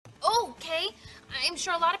I'm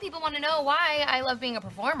sure a lot of people want to know why I love being a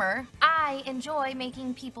performer. I enjoy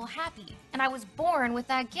making people happy, and I was born with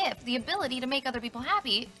that gift, the ability to make other people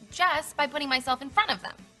happy just by putting myself in front of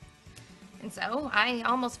them. And so I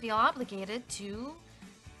almost feel obligated to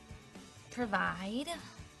provide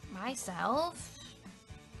myself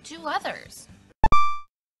to others.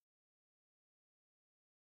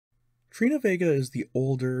 Trina Vega is the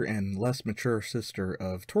older and less mature sister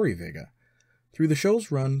of Tori Vega. Through the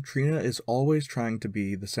show's run, Trina is always trying to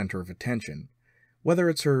be the center of attention. Whether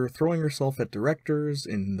it's her throwing herself at directors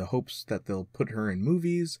in the hopes that they'll put her in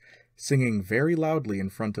movies, singing very loudly in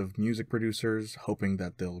front of music producers hoping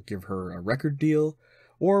that they'll give her a record deal,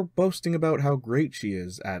 or boasting about how great she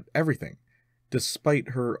is at everything, despite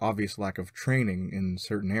her obvious lack of training in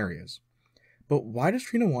certain areas. But why does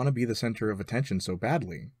Trina want to be the center of attention so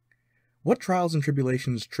badly? What trials and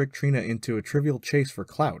tribulations trick Trina into a trivial chase for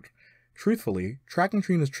clout? Truthfully, tracking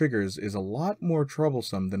Trina's triggers is a lot more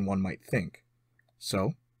troublesome than one might think.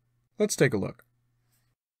 So, let's take a look.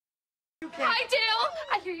 Hi, Dale!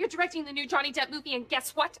 I hear you're directing the new Johnny Depp movie, and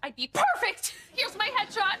guess what? I'd be perfect! Here's my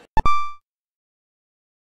headshot!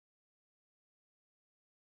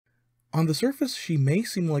 On the surface, she may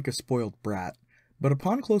seem like a spoiled brat, but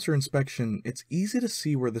upon closer inspection, it's easy to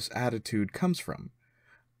see where this attitude comes from.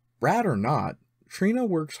 Brat or not, Trina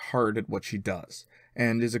works hard at what she does,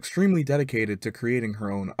 and is extremely dedicated to creating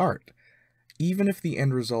her own art, even if the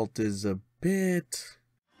end result is a bit...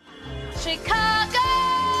 Chicago!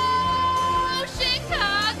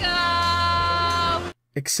 Chicago!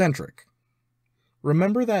 eccentric.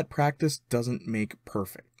 Remember that practice doesn't make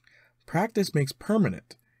perfect. Practice makes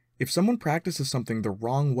permanent. If someone practices something the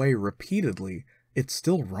wrong way repeatedly, it's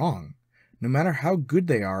still wrong, no matter how good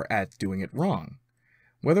they are at doing it wrong.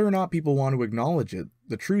 Whether or not people want to acknowledge it,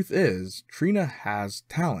 the truth is, Trina has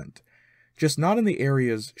talent, just not in the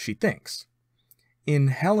areas she thinks. In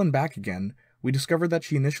Hell and Back Again, we discovered that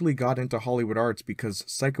she initially got into Hollywood arts because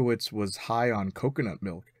Sikowitz was high on coconut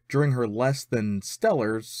milk during her less than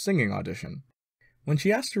stellar singing audition. When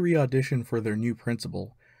she asked to re-audition for their new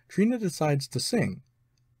principal, Trina decides to sing,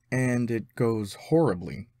 and it goes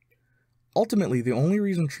horribly. Ultimately, the only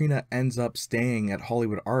reason Trina ends up staying at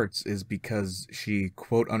Hollywood Arts is because she,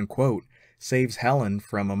 quote-unquote, saves Helen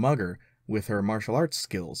from a mugger with her martial arts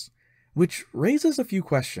skills, which raises a few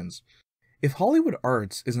questions. If Hollywood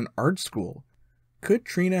Arts is an art school, could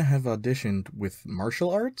Trina have auditioned with martial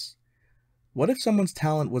arts? What if someone's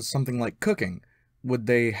talent was something like cooking? Would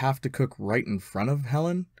they have to cook right in front of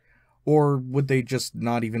Helen? Or would they just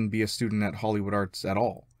not even be a student at Hollywood Arts at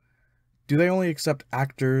all? Do they only accept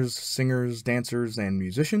actors, singers, dancers, and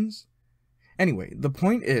musicians? Anyway, the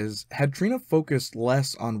point is, had Trina focused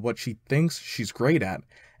less on what she thinks she's great at,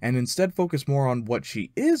 and instead focused more on what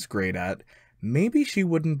she is great at, maybe she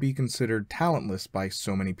wouldn't be considered talentless by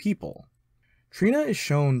so many people. Trina is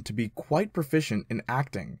shown to be quite proficient in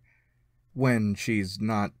acting, when she's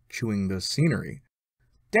not chewing the scenery.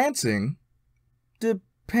 Dancing,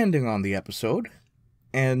 depending on the episode,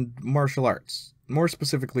 and martial arts. More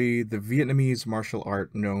specifically, the Vietnamese martial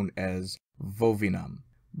art known as Vo Nam.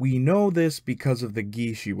 We know this because of the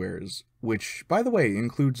gi she wears, which, by the way,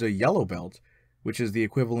 includes a yellow belt, which is the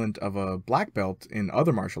equivalent of a black belt in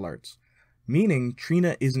other martial arts, meaning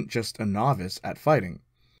Trina isn't just a novice at fighting.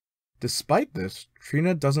 Despite this,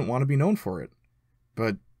 Trina doesn't want to be known for it.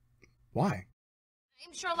 But why?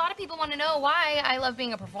 I'm sure a lot of people want to know why I love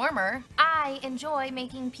being a performer. I enjoy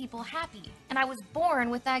making people happy, and I was born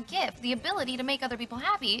with that gift, the ability to make other people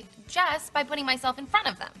happy just by putting myself in front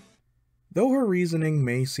of them. Though her reasoning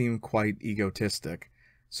may seem quite egotistic,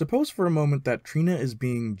 suppose for a moment that Trina is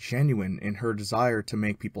being genuine in her desire to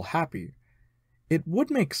make people happy. It would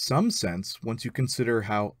make some sense once you consider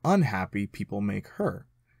how unhappy people make her.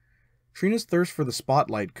 Trina's thirst for the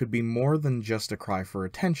spotlight could be more than just a cry for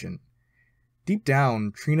attention. Deep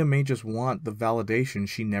down, Trina may just want the validation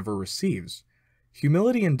she never receives.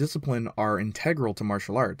 Humility and discipline are integral to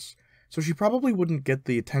martial arts, so she probably wouldn't get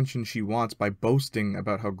the attention she wants by boasting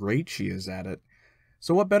about how great she is at it.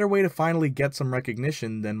 So what better way to finally get some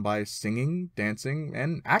recognition than by singing, dancing,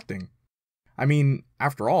 and acting? I mean,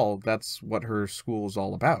 after all, that's what her school is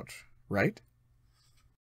all about, right?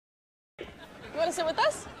 You want to sit with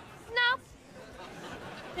us? No.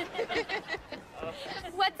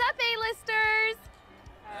 What's up, A-listers?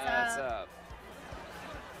 What's up?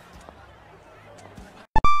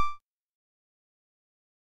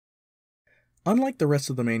 Unlike the rest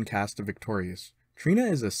of the main cast of Victorious, Trina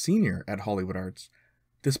is a senior at Hollywood Arts.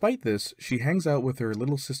 Despite this, she hangs out with her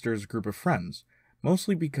little sister's group of friends,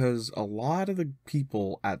 mostly because a lot of the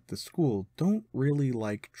people at the school don't really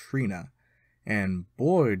like Trina, and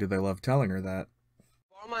boy do they love telling her that.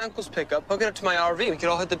 My uncle's pickup. Hook it up to my RV. We could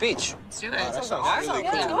all hit the beach. Let's do it. That sounds really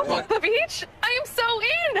cool. Go the beach? I am so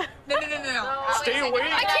in. No. Stay away.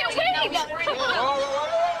 I can't wait.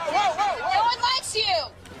 No one likes you.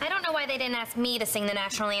 I don't know why they didn't ask me to sing the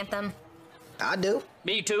national anthem. I do.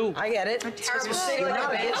 Me too. I get it. Terrible. Shut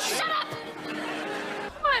up.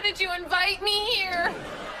 Why did you invite me here?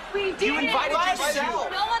 We did. You invited yourself.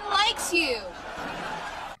 No one likes you.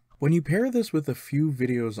 When you pair this with a few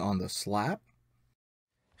videos on the slap,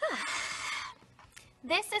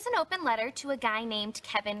 This is an open letter to a guy named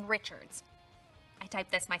Kevin Richards. I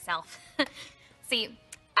typed this myself. See,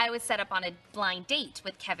 I was set up on a blind date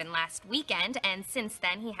with Kevin last weekend, and since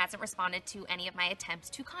then he hasn't responded to any of my attempts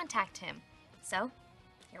to contact him. So,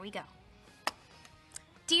 here we go.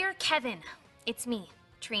 Dear Kevin, it's me,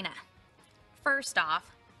 Trina. First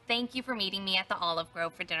off, thank you for meeting me at the Olive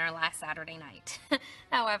Grove for dinner last Saturday night.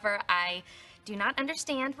 However, I do not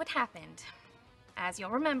understand what happened. As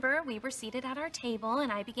you'll remember, we were seated at our table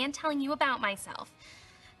and I began telling you about myself.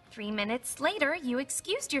 3 minutes later, you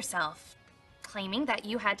excused yourself, claiming that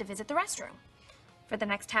you had to visit the restroom. For the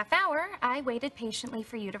next half hour, I waited patiently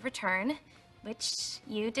for you to return, which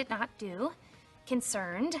you did not do.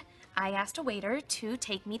 Concerned, I asked a waiter to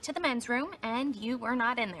take me to the men's room and you were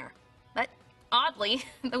not in there. But oddly,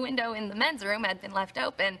 the window in the men's room had been left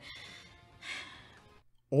open.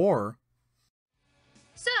 or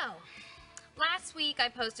So, last week I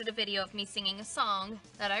posted a video of me singing a song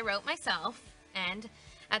that I wrote myself, and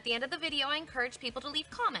at the end of the video I encouraged people to leave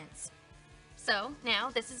comments. So,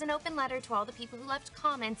 now this is an open letter to all the people who left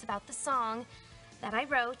comments about the song that I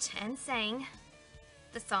wrote and sang,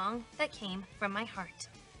 the song that came from my heart.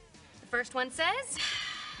 The first one says,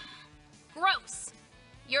 gross,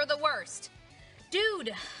 you're the worst.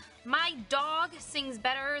 Dude, my dog sings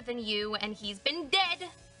better than you and he's been dead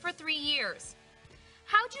for 3 years.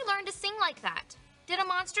 How'd you learn to sing like that? Did a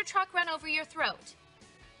monster truck run over your throat?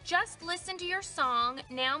 Just listen to your song.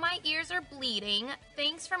 Now my ears are bleeding.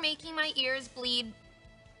 Thanks for making my ears bleed.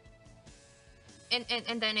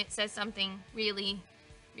 And then it says something really,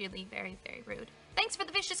 really very, very rude. Thanks for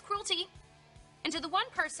the vicious cruelty. And to the one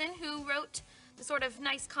person who wrote the sort of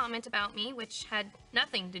nice comment about me, which had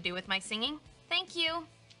nothing to do with my singing, thank you.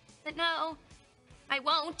 But no, I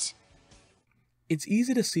won't. it's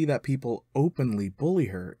easy to see that people openly bully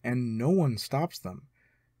her and no one stops them.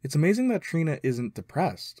 It's amazing that Trina isn't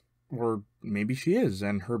depressed. Or maybe she is,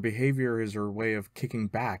 and her behavior is her way of kicking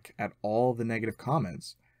back at all the negative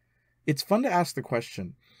comments. It's fun to ask the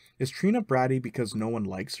question, is Trina bratty because no one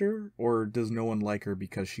likes her, or does no one like her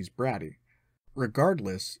because she's bratty?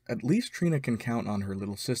 Regardless, at least Trina can count on her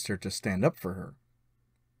little sister to stand up for her.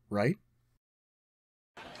 Right?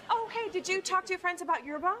 Oh, hey, did you talk to your friends about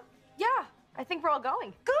Yerba? Yeah, I think we're all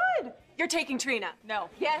going. Good! You're taking Trina. No.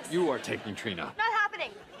 Yes. You are taking Trina. Not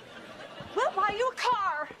happening. We'll buy you a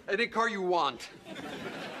car. Any car you want.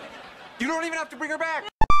 You don't even have to bring her back.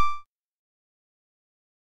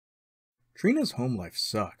 Trina's home life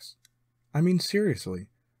sucks. I mean, seriously.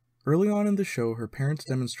 Early on in the show, her parents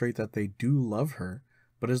demonstrate that they do love her,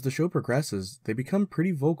 but as the show progresses, they become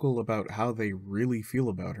pretty vocal about how they really feel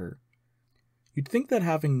about her. You'd think that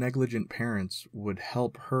having negligent parents would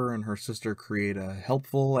help her and her sister create a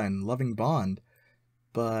helpful and loving bond,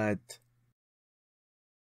 but...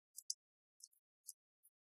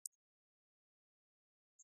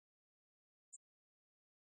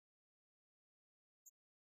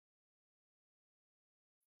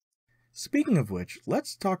 Speaking of which,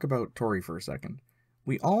 let's talk about Tori for a second.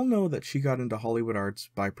 We all know that she got into Hollywood arts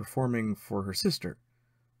by performing for her sister.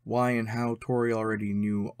 Why and how Tori already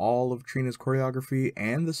knew all of Trina's choreography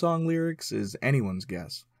and the song lyrics is anyone's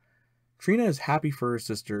guess. Trina is happy for her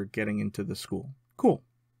sister getting into the school. Cool.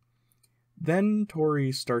 Then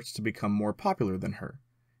Tori starts to become more popular than her,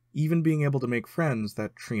 even being able to make friends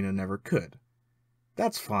that Trina never could.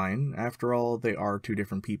 That's fine, after all, they are two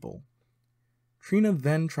different people. Trina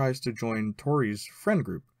then tries to join Tori's friend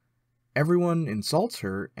group. Everyone insults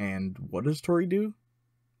her, and what does Tori do?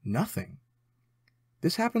 Nothing.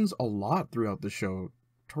 This happens a lot throughout the show.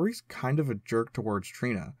 Tori's kind of a jerk towards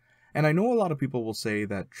Trina, and I know a lot of people will say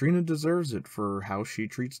that Trina deserves it for how she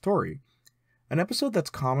treats Tori. An episode that's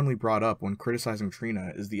commonly brought up when criticizing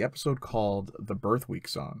Trina is the episode called The Birth Week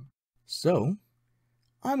Song. So,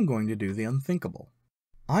 I'm going to do the unthinkable.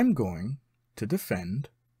 I'm going to defend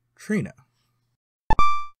Trina.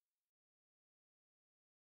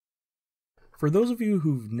 For those of you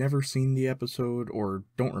who've never seen the episode or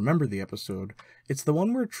don't remember the episode, it's the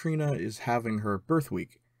one where Trina is having her birth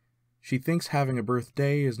week. She thinks having a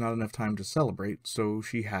birthday is not enough time to celebrate, so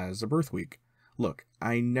she has a birth week. Look,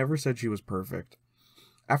 I never said she was perfect.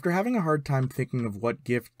 After having a hard time thinking of what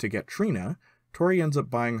gift to get Trina, Tori ends up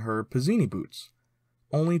buying her Pizzini boots,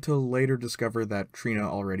 only to later discover that Trina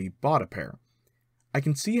already bought a pair. I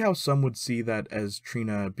can see how some would see that as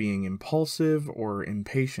Trina being impulsive or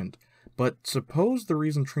impatient, but suppose the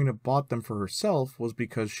reason Trina bought them for herself was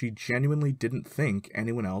because she genuinely didn't think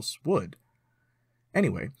anyone else would.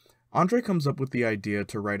 Anyway, Andre comes up with the idea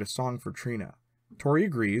to write a song for Trina. Tori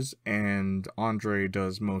agrees, and Andre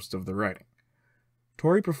does most of the writing.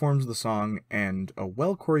 Tori performs the song and a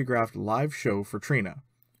well-choreographed live show for Trina.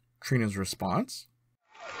 Trina's response?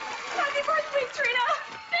 Happy birthday, Trina!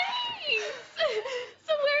 Thanks!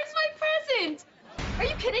 So where's my present? Are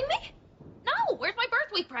you kidding me? No, where's my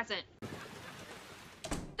birthday present?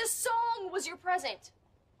 The song was your present.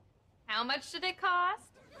 How much did it cost?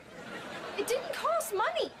 It didn't cost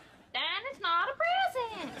money. Then it's not a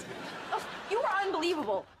present. Oh, you are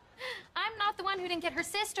unbelievable. I'm not the one who didn't get her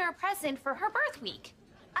sister a present for her birth week.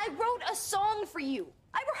 I wrote a song for you.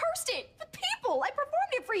 I rehearsed it with people. I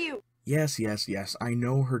performed it for you. Yes, I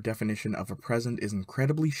know her definition of a present is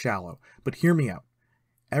incredibly shallow, but hear me out.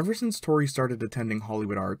 Ever since Tori started attending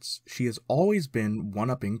Hollywood Arts, she has always been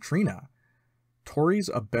one-upping Trina. Tori's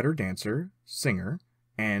a better dancer, singer,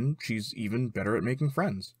 and she's even better at making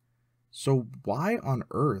friends. So why on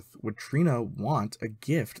earth would Trina want a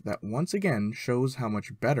gift that once again shows how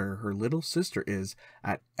much better her little sister is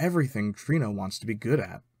at everything Trina wants to be good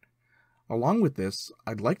at? Along with this,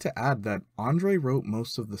 I'd like to add that Andre wrote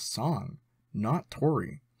most of the song, not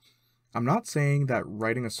Tori. I'm not saying that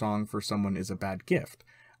writing a song for someone is a bad gift.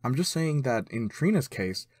 I'm just saying that in Trina's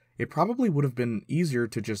case, it probably would have been easier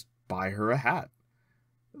to just buy her a hat,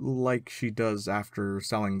 like she does after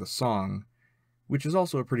selling the song, which is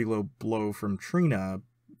also a pretty low blow from Trina.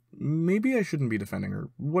 Maybe I shouldn't be defending her.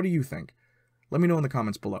 What do you think? Let me know in the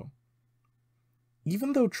comments below.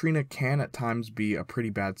 Even though Trina can at times be a pretty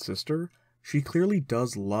bad sister, she clearly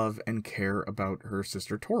does love and care about her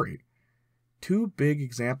sister Tori. Two big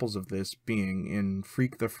examples of this being in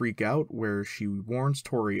Freak the Freak Out, where she warns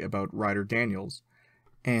Tori about Ryder Daniels,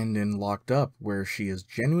 and in Locked Up, where she is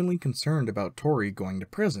genuinely concerned about Tori going to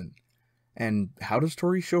prison. And how does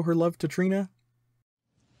Tori show her love to Trina?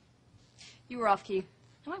 You were off key.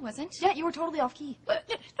 No, I wasn't. Yeah, you were totally off key. No,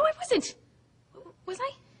 I wasn't. Was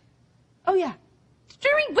I? Oh, yeah.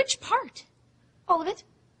 During which part? All of it?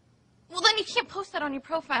 Well, then you can't post that on your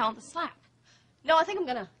profile on the slap. No, I think I'm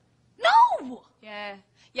gonna. No!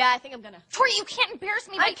 Yeah, I think I'm gonna. Tori, you can't embarrass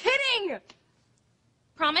me by... I'm kidding!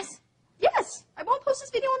 Promise? Yes, I won't post this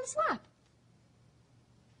video on the slap.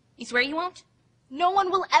 You swear you won't? No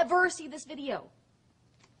one will ever see this video.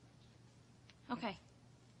 Okay.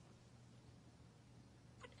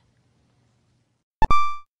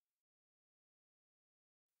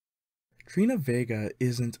 Trina Vega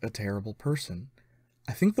isn't a terrible person.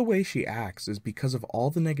 I think the way she acts is because of all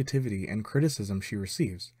the negativity and criticism she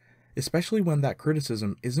receives, especially when that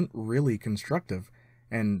criticism isn't really constructive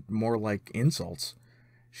and more like insults.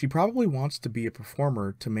 She probably wants to be a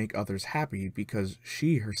performer to make others happy because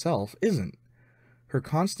she herself isn't. Her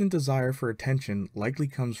constant desire for attention likely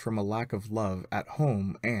comes from a lack of love at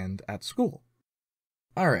home and at school.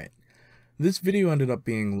 Alright, this video ended up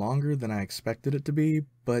being longer than I expected it to be,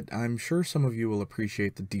 but I'm sure some of you will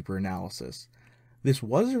appreciate the deeper analysis. This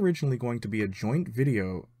was originally going to be a joint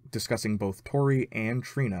video discussing both Tori and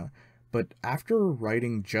Trina, but after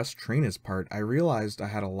writing just Trina's part, I realized I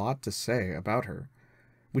had a lot to say about her.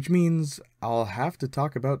 Which means I'll have to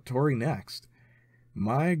talk about Tori next.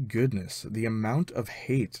 My goodness, the amount of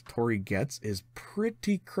hate Tori gets is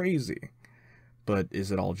pretty crazy. But is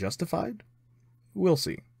it all justified? We'll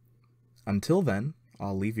see. Until then,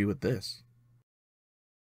 I'll leave you with this.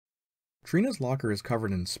 Trina's locker is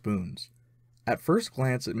covered in spoons. At first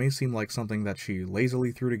glance, it may seem like something that she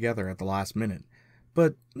lazily threw together at the last minute,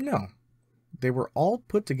 but no. They were all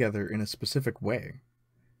put together in a specific way.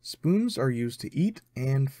 Spoons are used to eat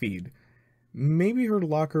and feed. Maybe her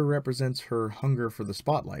locker represents her hunger for the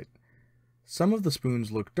spotlight. Some of the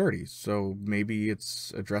spoons look dirty, so maybe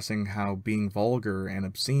it's addressing how being vulgar and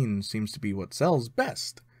obscene seems to be what sells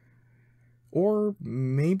best. Or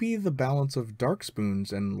maybe the balance of dark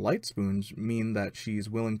spoons and light spoons mean that she's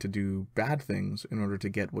willing to do bad things in order to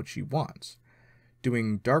get what she wants,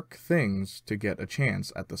 doing dark things to get a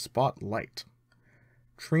chance at the spotlight.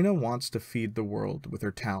 Trina wants to feed the world with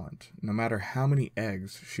her talent, no matter how many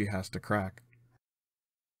eggs she has to crack.